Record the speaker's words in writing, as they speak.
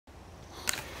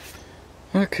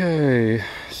Okay,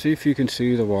 see if you can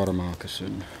see the water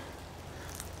moccasin.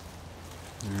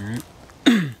 Alright.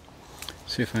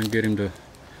 See if I can get him to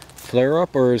flare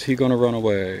up, or is he going to run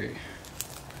away?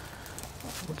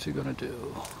 What's he going to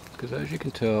do? Because as you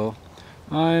can tell,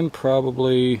 I'm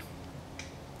probably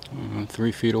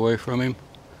 3 feet away from him.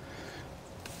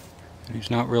 And he's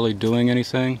not really doing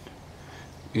anything,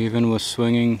 even with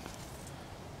swinging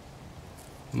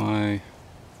my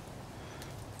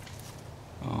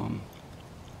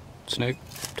snake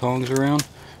tongs around.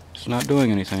 It's not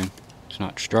doing anything. It's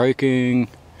not striking.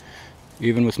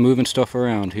 Even with moving stuff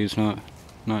around, he's not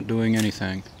doing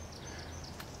anything.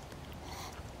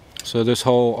 So this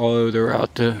whole, oh, they're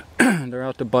out to they're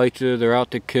out to bite you, they're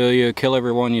out to kill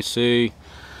everyone you see.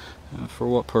 For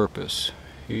what purpose?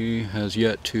 He has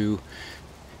yet to,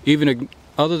 even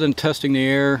other than testing the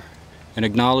air and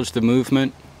acknowledge the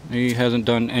movement, he hasn't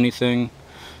done anything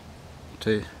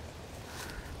to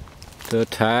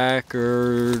attack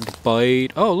or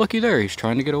bite. Oh, looky there, he's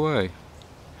trying to get away.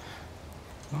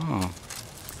 Oh.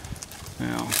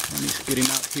 Now, let me get him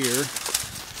out here.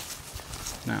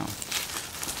 Now,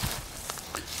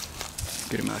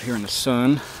 get him out here in the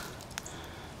sun.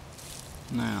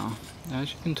 Now,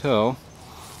 as you can tell,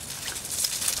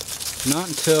 not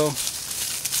until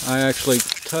I actually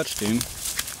touched him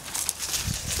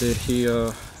did he,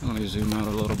 let me zoom out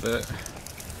a little bit.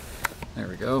 There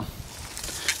we go.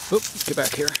 Oop, get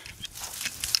back here.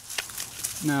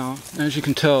 Now, as you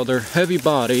can tell, they're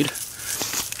heavy-bodied,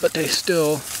 but they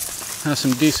still have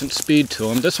some decent speed to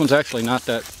them. This one's actually not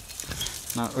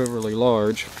overly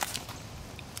large.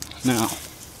 Now,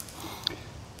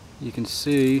 you can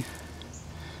see,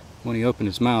 when he opened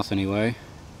his mouth anyway,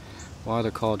 why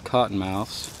they're called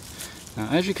cottonmouths. Now,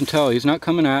 as you can tell, he's not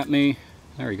coming at me.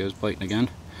 There he goes, biting again.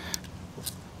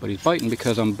 But he's biting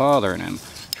because I'm bothering him.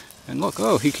 And look,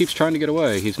 oh, he keeps trying to get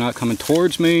away. He's not coming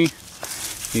towards me.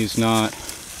 He's not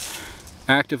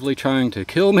actively trying to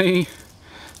kill me.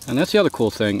 And that's the other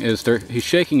cool thing, is he's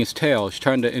shaking his tail. He's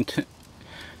trying to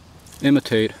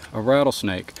imitate a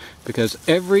rattlesnake. Because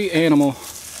every animal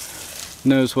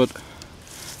knows what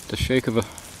the shake of a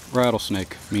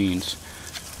rattlesnake means.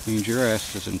 It means your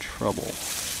ass is in trouble.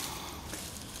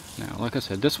 Now, like I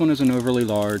said, this one isn't overly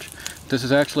large. This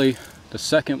is actually the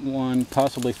second one,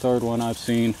 possibly third one I've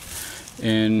seen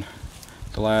in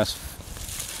the last,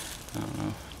 I don't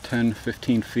know, 10,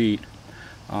 15 feet.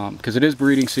 Because it is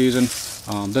breeding season.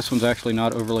 This one's actually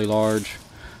not overly large.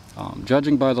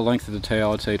 Judging by the length of the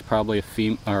tail, I'd say it's probably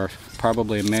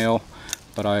a male,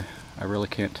 but I really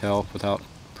can't tell without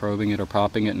probing it or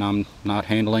popping it, and I'm not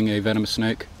handling a venomous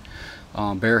snake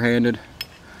barehanded.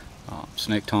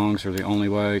 Snake tongs are the only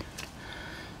way.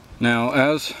 Now,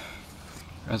 as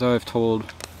I've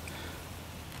told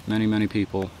many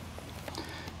people,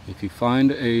 if you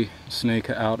find a snake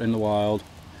out in the wild,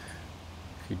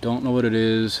 if you don't know what it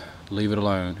is, leave it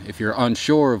alone. If you're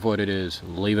unsure of what it is,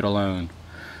 leave it alone.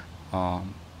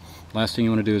 Last thing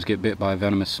you want to do is get bit by a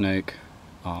venomous snake.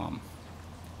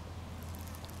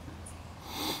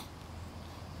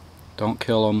 Don't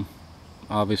kill him.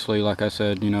 Obviously, like I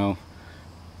said, you know,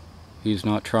 he's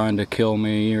not trying to kill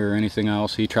me or anything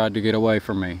else. He tried to get away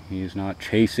from me. He's not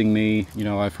chasing me. You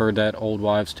know, I've heard that old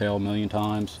wives' tale a million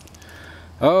times.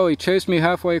 Oh, he chased me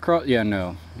halfway across. Yeah,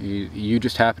 no. You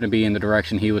just happen to be in the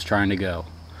direction he was trying to go.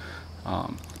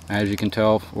 As you can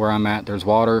tell, where I'm at, there's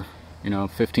water, you know,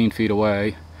 15 feet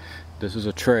away. This is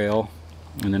a trail.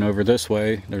 And then over this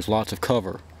way, there's lots of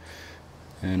cover.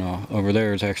 And over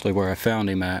there is actually where I found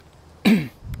him at.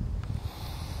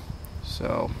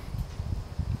 So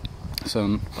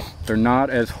they're not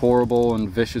as horrible and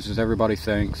vicious as everybody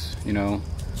thinks, you know.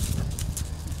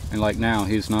 And like now,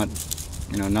 he's not,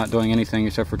 you know, not doing anything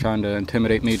except for trying to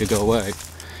intimidate me to go away.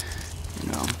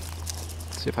 You know,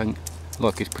 see if I can,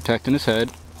 look, he's protecting his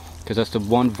head, because that's the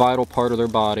one vital part of their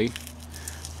body.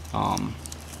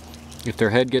 If their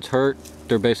head gets hurt,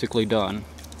 they're basically done.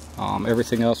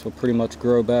 Everything else will pretty much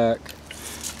grow back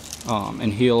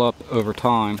and heal up over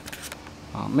time.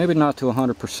 Maybe not to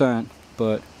 100%,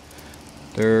 but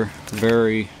they're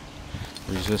very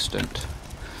resistant.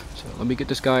 So let me get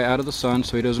this guy out of the sun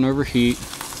so he doesn't overheat.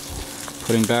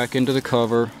 Put him back into the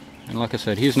cover. And like I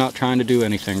said, he's not trying to do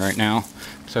anything right now,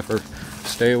 except for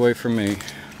stay away from me.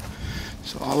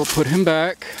 So I will put him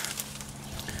back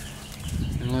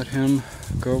and let him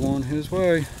go on his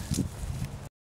way.